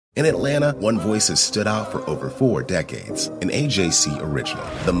In Atlanta, one voice has stood out for over 4 decades. An AJC original,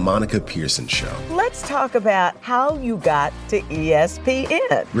 The Monica Pearson Show. Let's talk about how you got to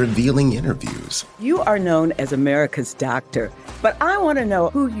ESPN. Revealing interviews. You are known as America's doctor, but I want to know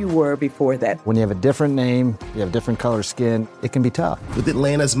who you were before that. When you have a different name, you have different color skin, it can be tough. With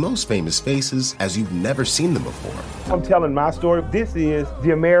Atlanta's most famous faces as you've never seen them before. I'm telling my story. This is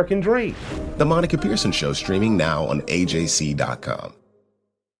the American dream. The Monica Pearson Show, streaming now on AJC.com.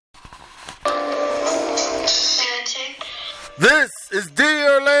 This is D.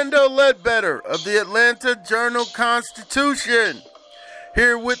 Orlando Ledbetter of the Atlanta Journal-Constitution,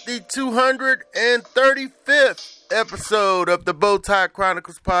 here with the 235th episode of the Bowtie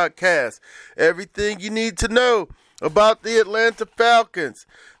Chronicles podcast. Everything you need to know about the Atlanta Falcons.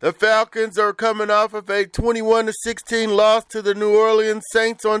 The Falcons are coming off of a 21-16 loss to the New Orleans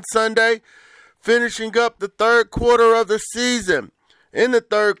Saints on Sunday, finishing up the third quarter of the season. In the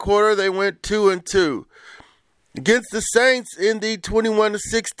third quarter, they went 2-2. Against the Saints in the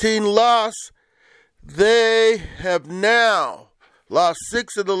 21-16 loss, they have now lost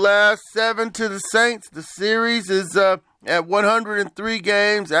 6 of the last 7 to the Saints. The series is at 103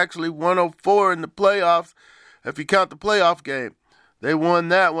 games, actually 104 in the playoffs, if you count the playoff game. They won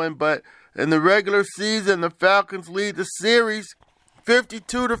that one, but in the regular season, the Falcons lead the series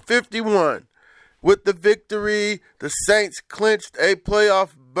 52-51. With the victory, the Saints clinched a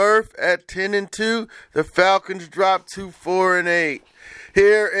playoff berth at 10-2. The Falcons dropped to 4-8.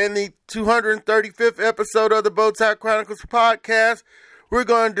 Here in the 235th episode of the Bowtie Chronicles podcast, we're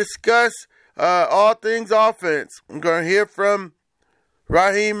going to discuss all things offense. I'm going to hear from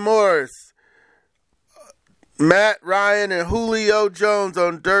Raheem Morris, Matt Ryan, and Julio Jones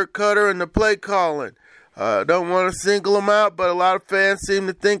on Dirk Koetter and the play calling. Don't want to single them out, but a lot of fans seem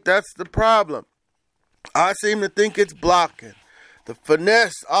to think that's the problem. I seem to think it's blocking. The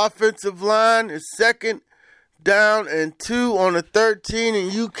finesse offensive line is second down and 2 on a 13,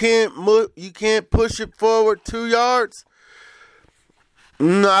 and you can't push it forward 2 yards.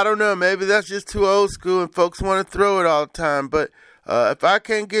 I don't know. Maybe that's just too old school, and folks want to throw it all the time. But if I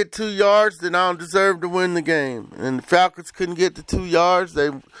can't get 2 yards, then I don't deserve to win the game. And the Falcons couldn't get the 2 yards. They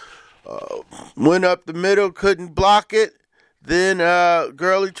went up the middle, couldn't block it. Then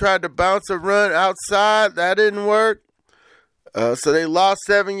Gurley tried to bounce a run outside. That didn't work. So they lost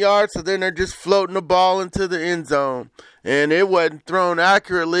 7 yards. So then they're just floating the ball into the end zone. And it wasn't thrown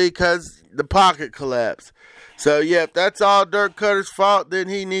accurately because the pocket collapsed. So, yeah, if that's all Dirk Koetter's fault, then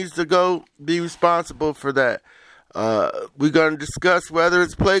he needs to go be responsible for that. We're going to discuss whether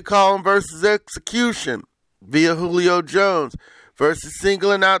it's play calling versus execution via Julio Jones versus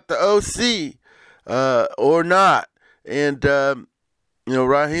singling out the OC or not. And,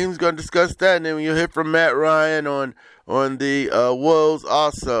 Raheem's going to discuss that, and then you'll hear from Matt Ryan on the woes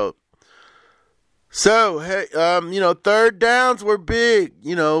also. So, hey, third downs were big,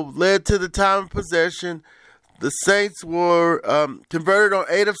 led to the time of possession. The Saints were converted on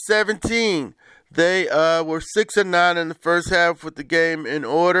 8 of 17. They were 6-9 in the first half with the game in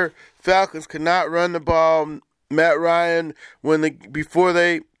order. Falcons could not run the ball. Matt Ryan, before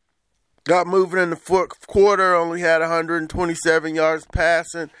they got moving in the fourth quarter, only had 127 yards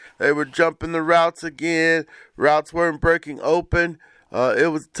passing. They were jumping the routes again. Routes weren't breaking open.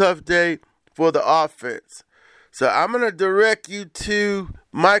 It was a tough day for the offense. So I'm going to direct you to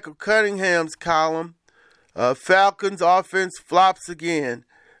Michael Cunningham's column, Falcons offense flops again,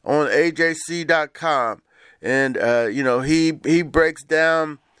 on AJC.com. And, he breaks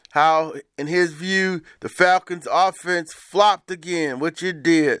down how, in his view, the Falcons offense flopped again, which it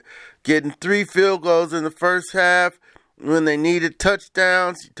did. Getting 3 field goals in the first half when they needed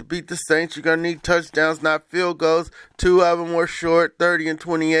touchdowns. To beat the Saints, you're going to need touchdowns, not field goals. 2 of them were short, 30 and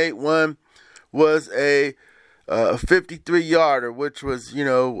 28. One was a 53-yarder, which was,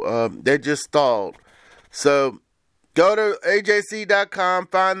 they just stalled. So go to AJC.com,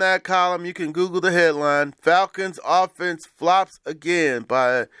 find that column. You can Google the headline, Falcons offense flops again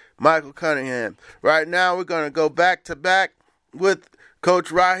by Michael Cunningham. Right now, we're going to go back-to-back with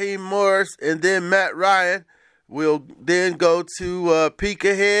Coach Raheem Morris and then Matt Ryan. We'll then go to peek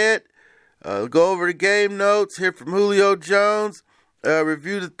ahead, go over the game notes, hear from Julio Jones,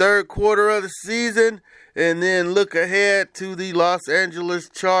 review the third quarter of the season, and then look ahead to the Los Angeles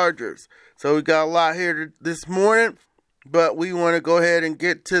Chargers. So we got a lot here this morning, but we want to go ahead and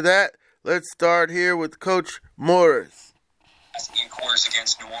get to that. Let's start here with Coach Morris. 8 quarters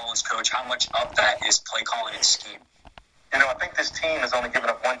against New Orleans, Coach. How much of that is play calling and scheme? I think this team has only given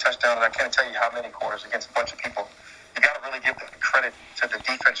up 1 touchdown, and I can't tell you how many quarters against a bunch of people. You got to really give the credit to the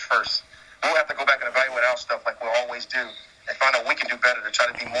defense first. We'll have to go back and evaluate our stuff like we always do, and find out what we can do better to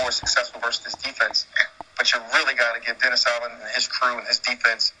try to be more successful versus this defense. But you really got to give Dennis Allen and his crew and his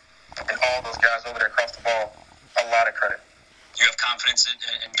defense and all those guys over there across the ball a lot of credit. You have confidence in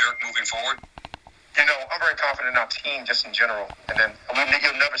Dirk moving forward? You know, I'm very confident in our team just in general. And then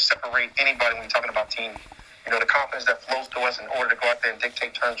you'll never separate anybody when you're talking about team. You know, the confidence that flows to us in order to go out there and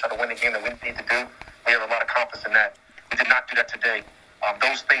dictate turns, try to win the game that we need to do, we have a lot of confidence in that. We did not do that today.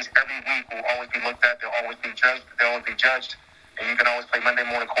 Those things every week will always be looked at. They'll always be judged. And you can always play Monday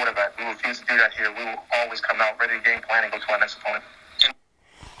morning quarterback. We refuse to do that here. We will always come out ready to game plan and go to our next opponent.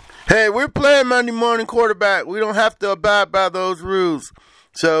 Hey, we're playing Monday morning quarterback. We don't have to abide by those rules.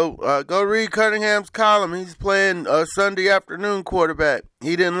 So go read Cunningham's column. He's playing Sunday afternoon quarterback.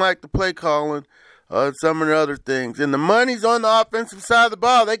 He didn't like the play calling, some of the other things. And the money's on the offensive side of the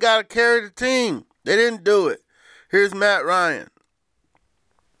ball. They got to carry the team. They didn't do it. Here's Matt Ryan.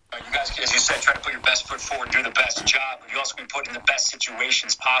 You guys, as you said, try to put your best foot forward and do the best job, but you also be put in the best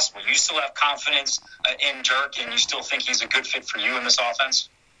situations possible. You still have confidence in Dirk, and you still think he's a good fit for you in this offense?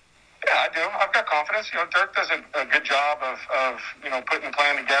 Yeah, I do. I've got confidence. You know, Dirk does a good job of putting the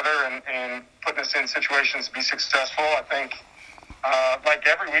plan together and putting us in situations to be successful. I think, like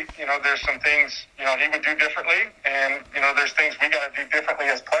every week, there's some things, he would do differently. And, there's things we got to do differently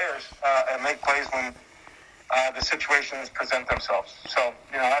as players and make plays when the situations present themselves. So,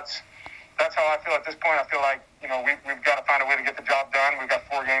 that's how I feel at this point. I feel like, we've got to find a way to get the job done. We've got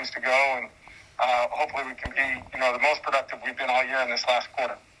 4 games to go, and hopefully we can be, the most productive we've been all year in this last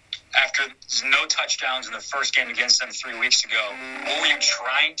quarter. After no touchdowns in the first game against them 3 weeks ago, what were you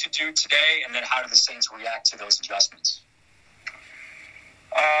trying to do today, and then how did the Saints react to those adjustments?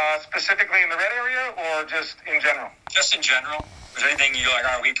 Specifically in the red area or just in general? Just in general. Was there anything you're like,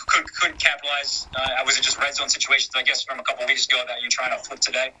 all right, we could capitalize? Was it just red zone situations, I guess, from a couple weeks ago that you're trying to flip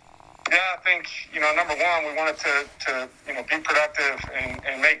today? Yeah, I think, number one, we wanted to be productive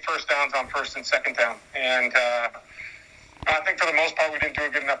and make first downs on first and second down. And I think for the most part, we didn't do a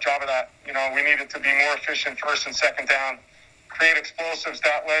good enough job of that. We needed to be more efficient first and second down, create explosives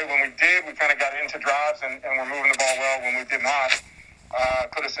that way. When we did, we kind of got into drives and we're moving the ball well. When we did not,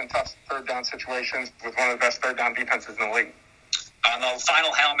 put us in tough third down situations with one of the best third down defenses in the league. On the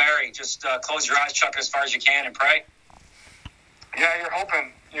final Hail Mary, just close your eyes, chuck it as far as you can, and pray. Yeah, you're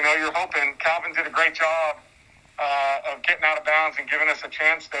hoping. You're hoping. Calvin did a great job of getting out of bounds and giving us a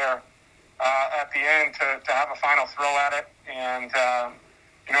chance there at the end to have a final throw at it. And,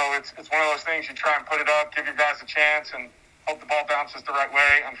 it's one of those things you try and put it up, give your guys a chance, and hope the ball bounces the right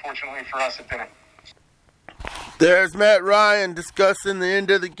way. Unfortunately for us, it didn't. There's Matt Ryan discussing the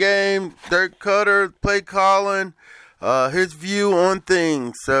end of the game, Dirk Koetter, play calling, his view on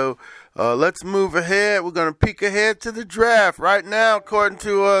things. So let's move ahead. We're going to peek ahead to the draft. Right now, according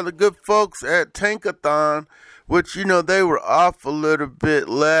to the good folks at Tankathon, which, they were off a little bit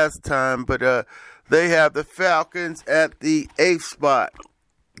last time, but they have the Falcons at the 8th spot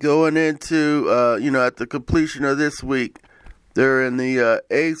going into, at the completion of this week. They're in the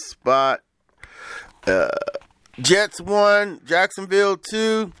 8th spot. Jets 1, Jacksonville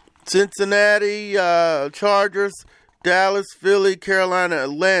 2, Cincinnati, Chargers, Dallas, Philly, Carolina,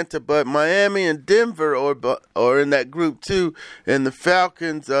 Atlanta, but Miami and Denver are in that group too, and the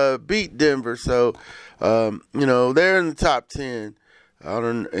Falcons beat Denver, so they're in the top 10.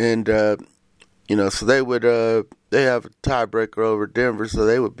 So they would they have a tiebreaker over Denver, so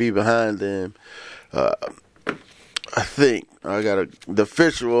they would be behind them. I think the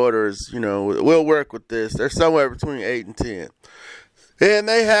official order is, we'll work with this. They're somewhere between 8 and 10. And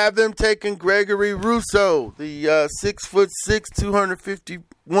they have them taking Gregory Rousseau, the 6'6",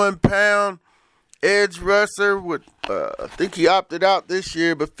 251-pound edge rusher. I think he opted out this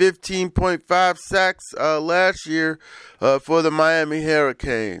year, but 15.5 sacks last year for the Miami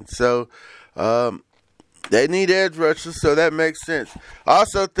Hurricanes. So they need edge rushers, so that makes sense. I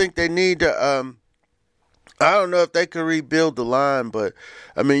also think they need to. I don't know if they can rebuild the line, but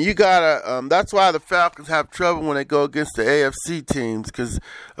you gotta. That's why the Falcons have trouble when they go against the AFC teams, because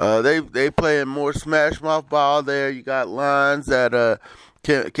they play in more smash mouth ball. There, you got lines that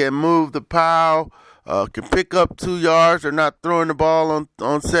can move the pile, can pick up 2 yards. They're not throwing the ball on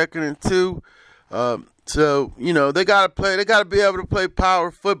 2nd and 2. So they gotta play. They gotta be able to play power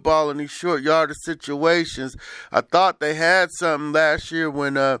football in these short yardage situations. I thought they had something last year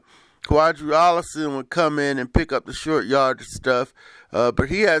when Quadri Allison would come in and pick up the short yardage stuff, but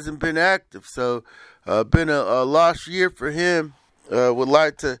he hasn't been active, so been a lost year for him. Would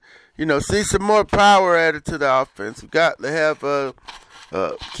like to, see some more power added to the offense. They have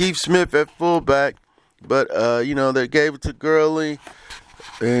Keith Smith at fullback, but they gave it to Gurley.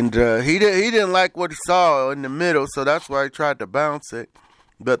 And he didn't like what he saw in the middle, so that's why he tried to bounce it.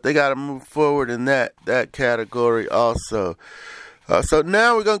 But they got to move forward in that category also. So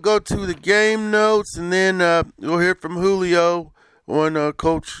now we're going to go to the game notes, and then we'll hear from Julio on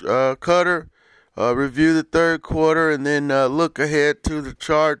Coach Koetter, review the third quarter, and then look ahead to the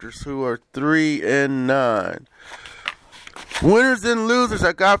Chargers, who are 3-9. Winners and losers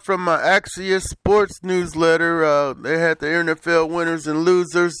I got from my Axios Sports newsletter. They had the NFL winners and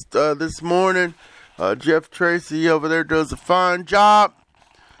losers this morning. Jeff Tracy over there does a fine job.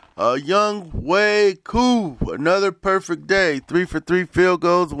 Young Wei Koo, another perfect day. 3 for 3 field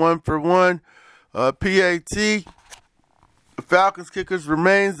goals, 1 for 1. PAT. The Falcons kickers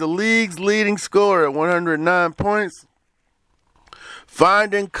remains the league's leading scorer at 109 points.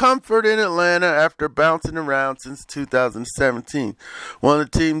 Finding comfort in Atlanta after bouncing around since 2017. One of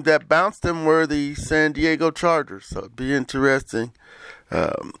the teams that bounced them were the San Diego Chargers. So it'd be interesting.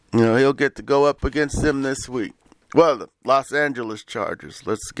 He'll get to go up against them this week. Well, the Los Angeles Chargers.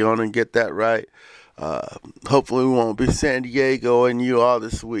 Let's go on and get that right. Hopefully we won't be San Diego and you all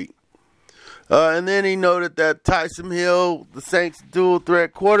this week. And then he noted that Taysom Hill, the Saints'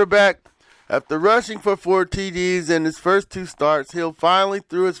 dual-threat quarterback, after rushing for 4 TDs in his first 2 starts, Hill finally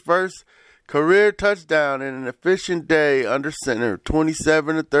threw his first career touchdown in an efficient day under center.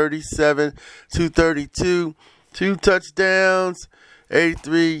 27-37, 232, 2 touchdowns,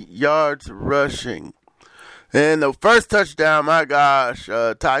 83 yards rushing. And the first touchdown, my gosh,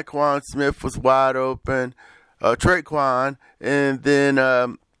 Tyquan Smith was wide open, Traquan, and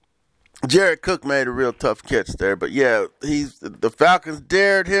then Jared Cook made a real tough catch there. But yeah, the Falcons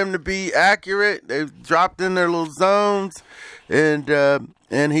dared him to be accurate. They dropped in their little zones, and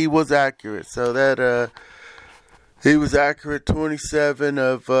he was accurate. So that he was accurate, 27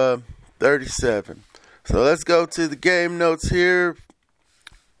 of 37. So let's go to the game notes here.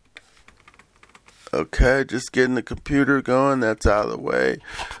 Okay, just getting the computer going. That's out of the way.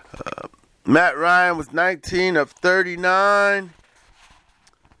 Matt Ryan was 19 of 39.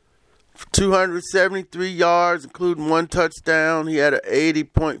 273 yards, including 1 touchdown. He had an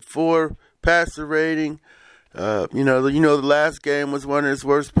 80.4 passer rating. The last game was one of his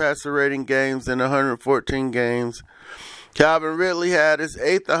worst passer rating games in 114 games. Calvin Ridley had his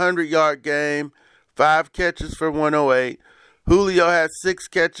 8th 100-yard game, 5 catches for 108. Julio had 6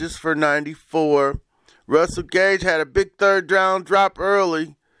 catches for 94. Russell Gage had a big third down drop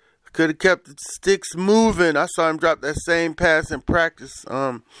early. Could have kept the sticks moving. I saw him drop that same pass in practice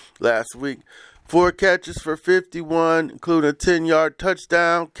last week. 4 catches for 51, including a 10-yard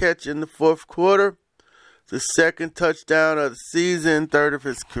touchdown catch in the fourth quarter. The second touchdown of the season, 3rd of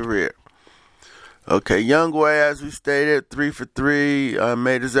his career. Okay, Youngway, as we stated, 3 for 3,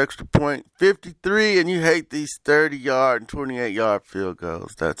 made his extra point, 53, and you hate these 30-yard and 28-yard field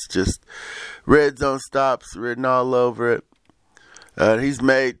goals. That's just red zone stops written all over it. He's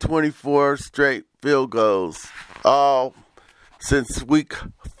made 24 straight field goals, all since week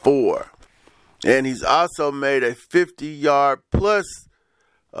 4. And he's also made a 50-yard plus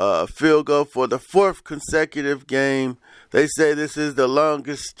field goal for the 4th consecutive game. They say this is the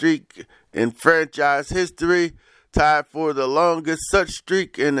longest streak in franchise history, tied for the longest such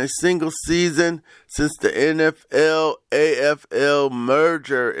streak in a single season since the NFL-AFL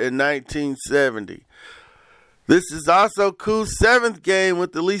merger in 1970. This is also Koo's 7th game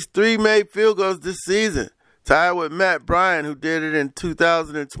with at least 3 made field goals this season, tied with Matt Bryant, who did it in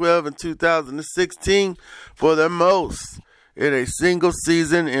 2012 and 2016 for the most in a single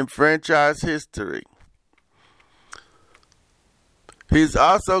season in franchise history. He's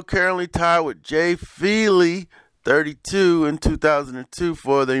also currently tied with Jay Feely, 32 in 2002,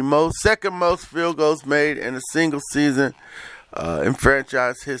 for the second most field goals made in a single season in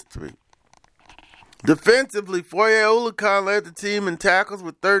franchise history. Defensively, Foye Oluokun led the team in tackles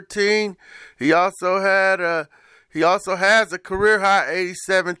with 13. He also has a career high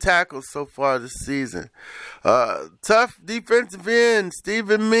 87 tackles so far this season. Tough defensive end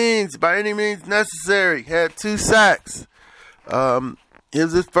Stephen Means, by any means necessary, had 2 sacks. It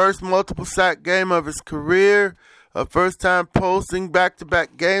was his first multiple sack game of his career. First time posting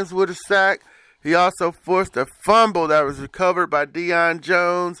back-to-back games with a sack. He also forced a fumble that was recovered by Deion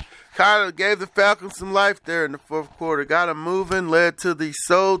Jones. Kyler gave the Falcons some life there in the fourth quarter. Got them moving, led to the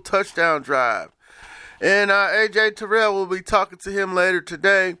sole touchdown drive. And A.J. Terrell, will be talking to him later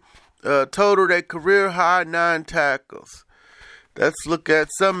today, totaled a career-high 9 tackles. Let's look at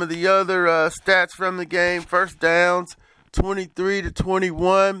some of the other stats from the game. First downs,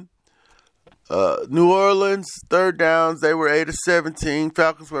 23-21. New Orleans, third downs, they were 8 of 17.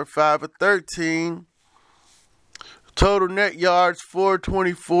 Falcons were 5 of 13. Total net yards,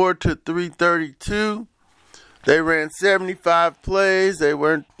 424 to 332. They ran 75 plays. They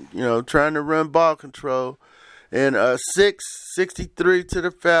weren't, trying to run ball control. And 663 to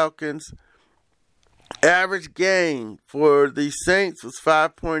the Falcons. Average gain for the Saints was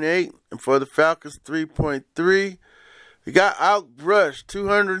 5.8, and for the Falcons, 3.3. They got outrushed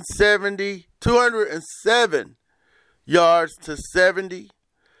 207 yards to 70.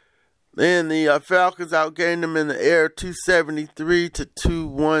 Then the Falcons outgained them in the air 273 to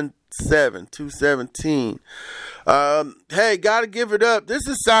 217. Hey, got to give it up. This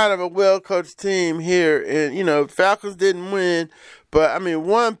is a sign of a well-coached team here. And, Falcons didn't win. But,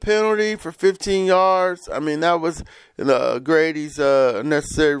 one penalty for 15 yards. That was Grady's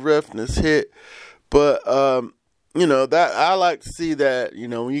unnecessary roughness hit. But, that I like to see that,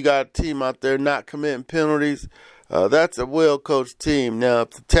 when you got a team out there not committing penalties. That's a well-coached team. Now, if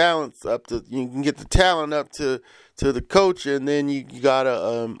the talent's up to, you can get the talent up to the coach, and then you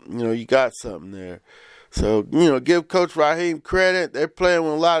gotta, you got something there. So, give Coach Raheem credit. They're playing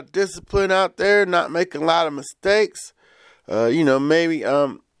with a lot of discipline out there, not making a lot of mistakes. Maybe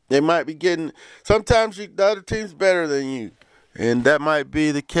they might be getting, sometimes the other team's better than you. And that might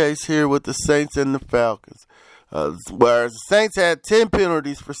be the case here with the Saints and the Falcons. Whereas the Saints had 10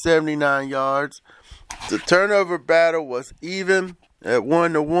 penalties for 79 yards. The turnover battle was even at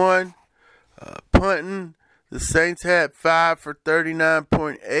 1-1. Punting, the Saints had 5 for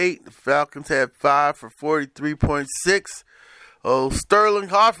 39.8. The Falcons had 5 for 43.6. Oh, Sterling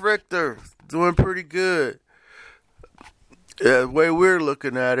Hoffrichter doing pretty good. The way we're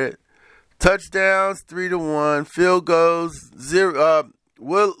looking at it. Touchdowns, 3-1. Field goals, 0.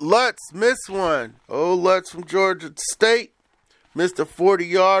 Lutz missed one. Oh, Lutz from Georgia State missed a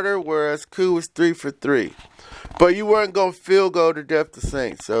 40-yarder, whereas Koo was 3 for 3. But you weren't going to field goal to death the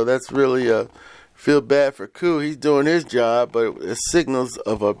Saints, so that's really feel bad for Koo. He's doing his job, but it signals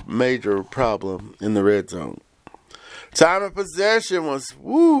of a major problem in the red zone. Time of possession was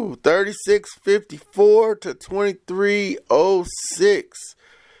 36:54 to 23:06.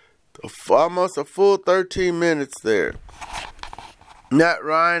 Almost a full 13 minutes there. Matt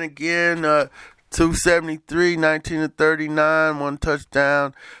Ryan again, 273, 19 to 39, 1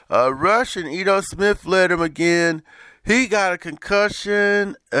 touchdown. Rush and Ito Smith led him again. He got a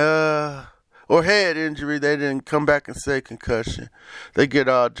concussion or head injury. They didn't come back and say concussion. They get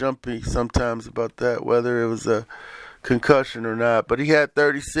all jumpy sometimes about that, whether it was a concussion or not. But he had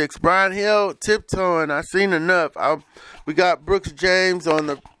 36. Brian Hill tiptoeing. I seen enough. We got Brooks James on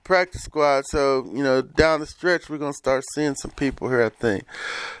the practice squad, so down the stretch we're gonna start seeing some people here, I think.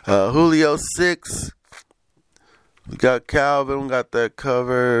 Julio 6. We got Calvin, we got that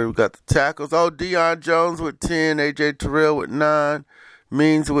covered. We got the tackles. Deion Jones with 10, AJ Terrell with 9,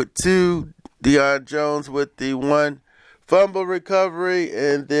 Means with 2, Deion Jones with the 1 fumble recovery,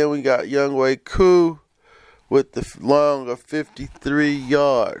 and then we got Younghoe Koo with the long of 53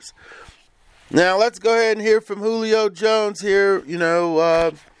 yards. Now let's go ahead and hear from Julio Jones here.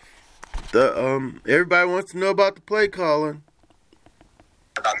 Everybody wants to know about the play calling.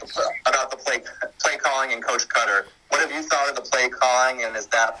 About the play calling and Coach Koetter. What have you thought of the play calling, and is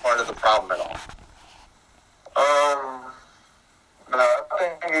that part of the problem at all? No, I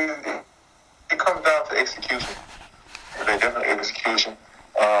think it comes down to execution. They definitely execution.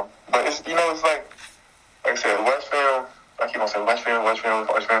 But it's it's like I said, watch film. I keep on saying watch film.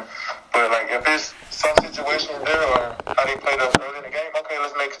 But if there's some situation there or how they played us early in the game, okay,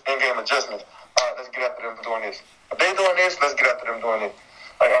 let's make in-game adjustments. All right, let's get after them doing this. If they doing this, let's get after them doing it.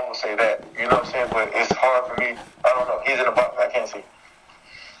 I will say that. You know what I'm saying? But it's hard for me. I don't know. He's in the box. I can't see.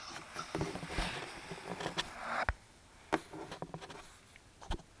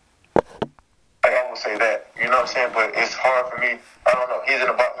 I will say that. You know what I'm saying? But it's hard for me. I don't know. He's in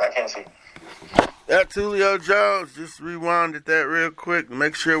the box. I can't see. That's Julio Jones. Just rewinded that real quick to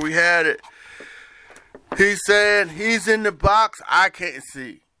make sure we had it. He said he's in the box. I can't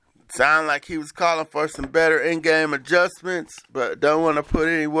see. Sound like he was calling for some better in-game adjustments, but don't want to put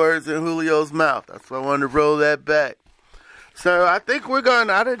any words in Julio's mouth. That's why I wanted to roll that back. So I think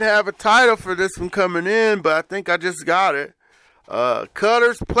I didn't have a title for this one coming in, but I think I just got it.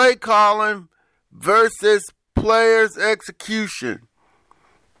 Koetter's play calling versus players' execution.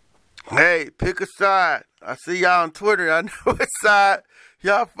 Hey, pick a side. I see y'all on Twitter. I know what side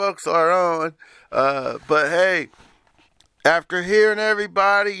y'all folks are on. But hey, after hearing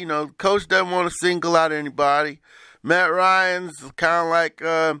everybody, Coach doesn't want to single out anybody. Matt Ryan's kind of like,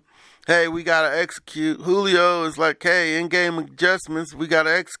 hey, we got to execute. Julio is like, hey, in-game adjustments, we got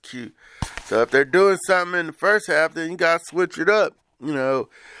to execute. So if they're doing something in the first half, then you got to switch it up.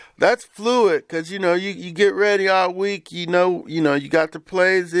 that's fluid because, you get ready all week. You got the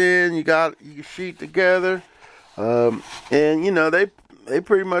plays in, you got your sheet together. And, they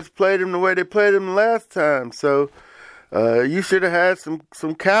pretty much played them the way they played them the last time. So you should have had some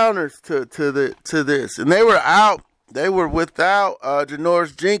counters to this. And they were out. They were without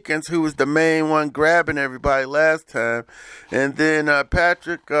Janoris Jenkins, who was the main one grabbing everybody last time. And then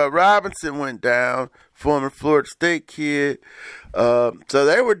Patrick Robinson went down, former Florida State kid. So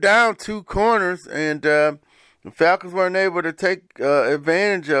they were down 2 corners, and the Falcons weren't able to take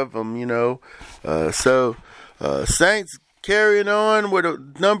advantage of them, So Saints carrying on with a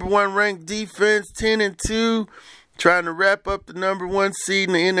number 1 ranked defense, 10-2. Trying to wrap up the number 1 seed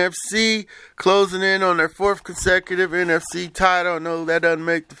in the NFC, closing in on their 4th consecutive NFC title. I know that doesn't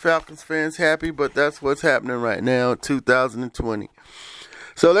make the Falcons fans happy, but that's what's happening right now in 2020.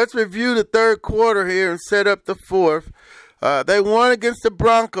 So let's review the 3rd quarter here and set up the 4th. They won against the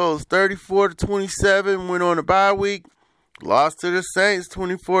Broncos 34-27, went on a bye week, lost to the Saints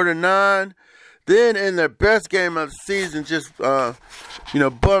 24-9. Then in their best game of the season, just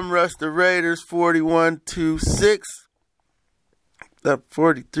bum rushed the Raiders 41-6.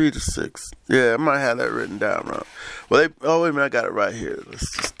 43-6. Yeah, I might have that written down wrong. Well, wait a minute, I got it right here.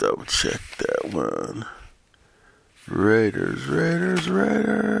 Let's just double check that one. Raiders.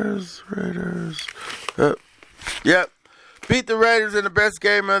 Yep. Beat the Raiders in the best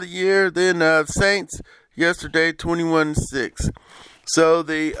game of the year. Then Saints yesterday 21-6. So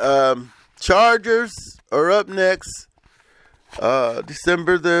the Chargers are up next,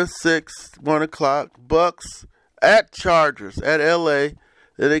 December the 6th, 1 o'clock. Bucks at Chargers at LA.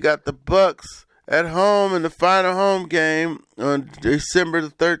 Then they got the Bucks at home in the final home game on December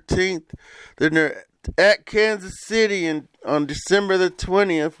the 13th. Then they're at Kansas City on December the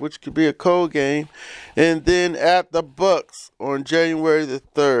 20th, which could be a cold game. And then at the Bucks on January the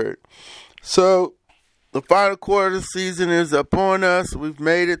 3rd. So the final quarter of the season is upon us. We've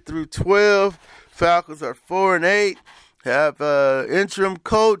made it through 12. Falcons are 4-8. Have interim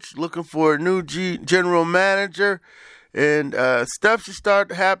coach looking for a new general manager. And stuff should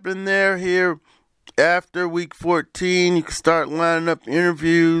start happening here after week 14. You can start lining up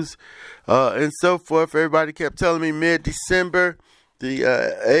interviews and so forth. Everybody kept telling me mid-December. The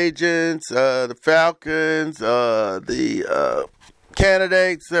agents, the Falcons, the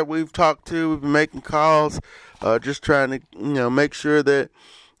candidates that we've talked to, we've been making calls, just trying to, make sure that,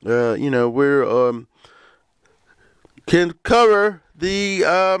 we're can cover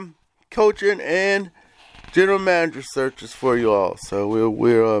the coaching and general manager searches for you all. So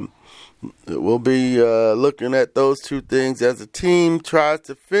we'll be looking at those 2 things as a team tries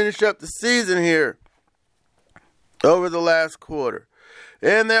to finish up the season here over the last quarter.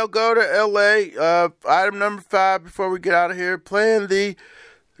 And they'll go to L.A., item number 5 before we get out of here, playing the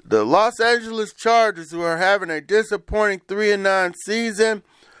Los Angeles Chargers, who are having a disappointing 3-9 season.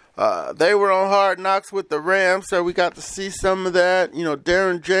 They were on Hard Knocks with the Rams, so we got to see some of that.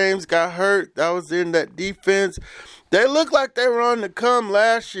 Darren James got hurt. That was in that defense. They looked like they were on the come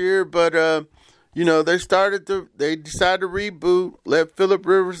last year, but, they decided to reboot, let Phillip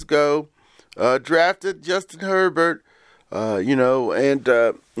Rivers go, drafted Justin Herbert. They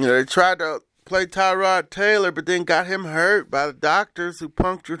tried to play Tyrod Taylor, but then got him hurt by the doctors who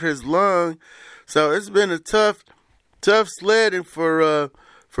punctured his lung. So it's been a tough sledding for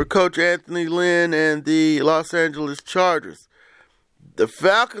Coach Anthony Lynn and the Los Angeles Chargers. The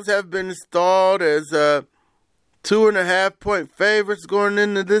Falcons have been installed as 2.5-point favorites going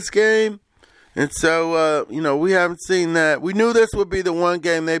into this game. And so, we haven't seen that. We knew this would be the one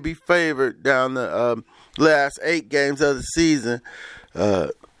game they'd be favored down the last 8 games of the season.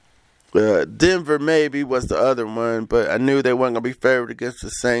 Denver maybe was the other one, but I knew they weren't going to be favored against the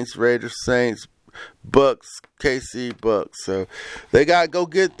Saints, Raiders, Saints, Bucks, KC, Bucks. So they got to go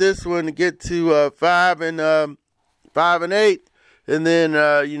get this one to get to 5-8. And then,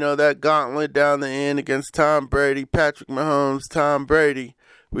 that gauntlet down the end against Tom Brady, Patrick Mahomes, Tom Brady.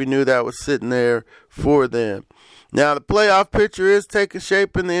 We knew that was sitting there for them. Now, the playoff picture is taking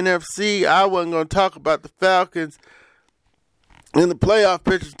shape in the NFC. I wasn't going to talk about the Falcons in the playoff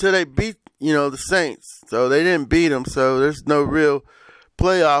picture until they beat, the Saints. So they didn't beat them, so there's no real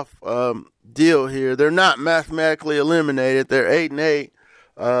playoff deal here. They're not mathematically eliminated. They're 8-8.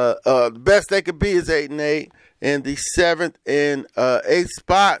 The best they could be is 8-8. And the 7th and 8th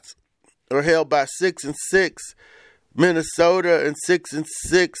spots are held by 6-6 Minnesota and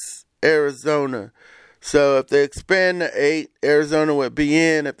 6-6 Arizona. So if they expand to 8, Arizona would be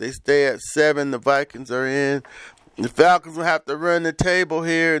in. If they stay at 7, the Vikings are in. The Falcons will have to run the table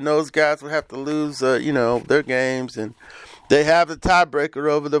here, and those guys will have to lose, their games. And They have the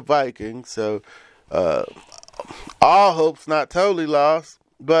tiebreaker over the Vikings, so all hope's not totally lost.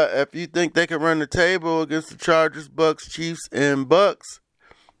 But if you think they can run the table against the Chargers, Bucks, Chiefs, and Bucks,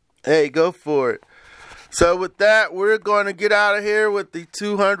 hey, go for it. So with that, we're going to get out of here with the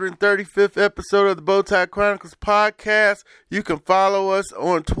 235th episode of the Bowtie Chronicles podcast. You can follow us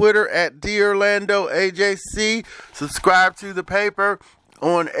on Twitter at DOrlandoAJC. Subscribe to the paper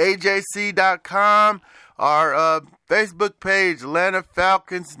on AJC.com. Our Facebook page, Atlanta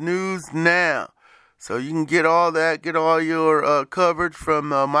Falcons News Now. So you can get all that, get all your coverage from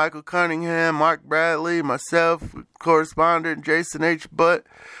Michael Cunningham, Mark Bradley, myself, correspondent Jason H. Butt.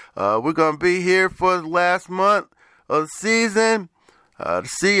 We're going to be here for the last month of the season. The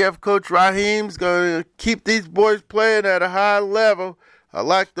CF coach Raheem's going to keep these boys playing at a high level. I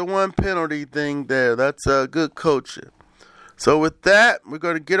like the one penalty thing there. That's good coaching. So with that, we're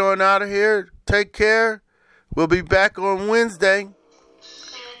going to get on out of here. Take care. We'll be back on Wednesday.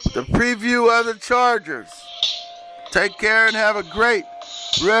 The preview of the Chargers. Take care and have a great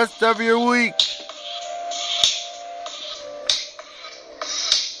rest of your week.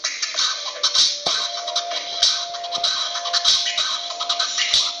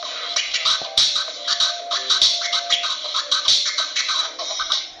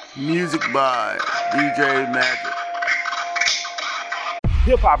 Music by DJ Magic.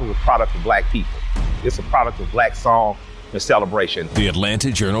 Hip-hop is a product of black people. It's a product of black song and celebration. The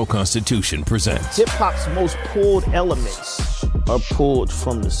Atlanta Journal-Constitution presents hip-hop's most pulled elements are pulled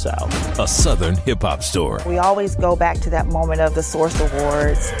from the South. A Southern hip-hop story. We always go back to that moment of the Source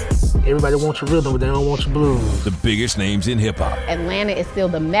Awards. Everybody wants your rhythm, but they don't want your blues. The biggest names in hip-hop. Atlanta is still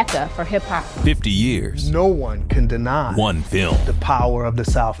the mecca for hip-hop. 50 years. No one can deny one film. The power of the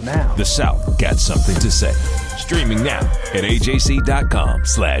South now. The South got something to say. Streaming now at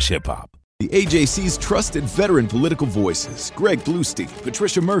ajc.com/hiphop. The AJC's trusted veteran political voices, Greg Bluestein,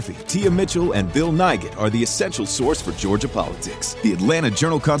 Patricia Murphy, Tia Mitchell, and Bill Nygaard, are the essential source for Georgia politics. The Atlanta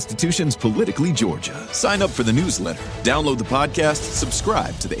Journal-Constitution's Politically Georgia. Sign up for the newsletter, download the podcast,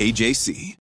 subscribe to the AJC.